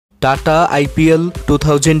Tata IPL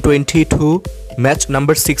 2022 match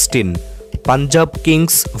number 16 Punjab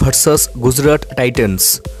Kings vs Gujarat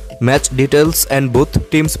Titans. Match details and both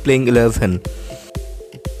teams playing 11.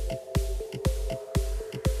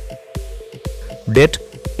 Date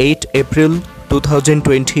 8 April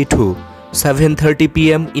 2022, 7:30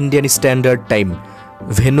 PM Indian Standard Time.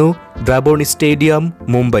 Venue Draborn Stadium,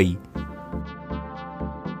 Mumbai.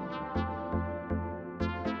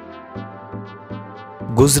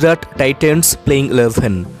 Gujarat Titans playing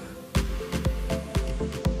 11.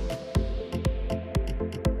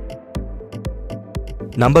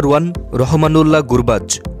 Number 1 Rahmanullah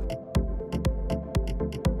Gurbaz.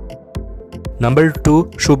 Number 2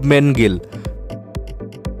 Shubman Gill.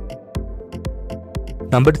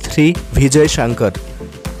 Number 3 Vijay Shankar.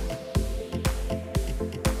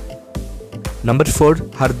 Number 4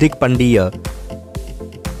 Hardik Pandya.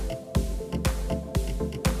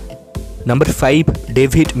 Number 5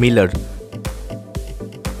 David Miller.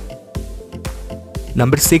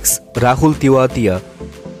 Number 6 Rahul Tewatia.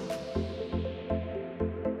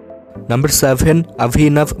 Number 7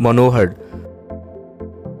 Abhinav Manohar.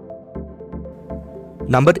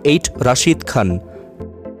 Number 8 Rashid Khan.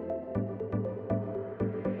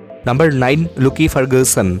 Number 9 Lockie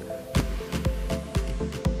Ferguson.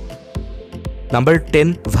 Number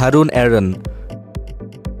 10 Varun.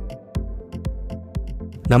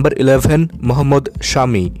 Number 11 Mohammed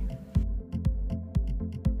Shami.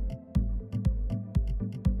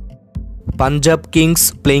 Punjab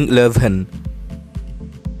Kings playing 11.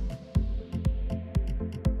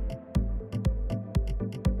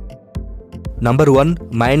 Number 1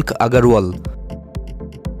 Mayank Agarwal.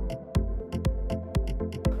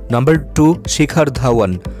 Number 2 Shikhar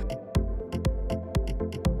Dhawan.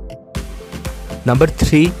 Number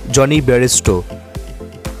 3 Johnny Bairstow.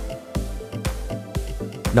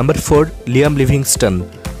 Number 4 Livingstone.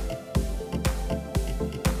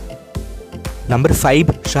 Number 5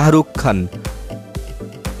 Shahrukh Khan.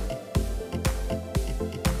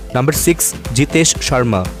 Number 6 Jitesh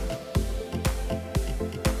Sharma.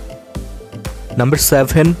 Number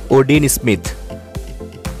 7 Odean Smith.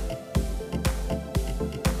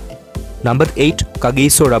 Number 8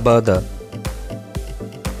 Kagiso Rabada.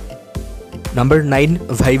 Number 9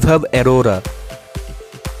 Vaibhav Arora.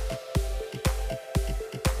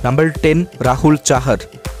 Number 10 Rahul Chahar.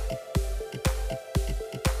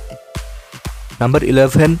 Number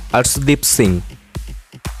 11 Arshdeep Singh.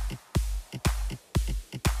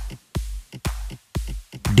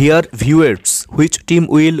 Dear viewers, which team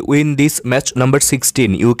will win this match number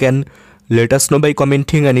 16? You can let us know by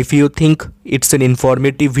commenting, and if you think it's an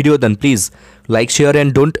informative video, then please like, share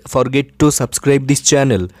and don't forget to subscribe this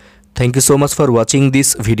channel. Thank you so much for watching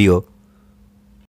this video.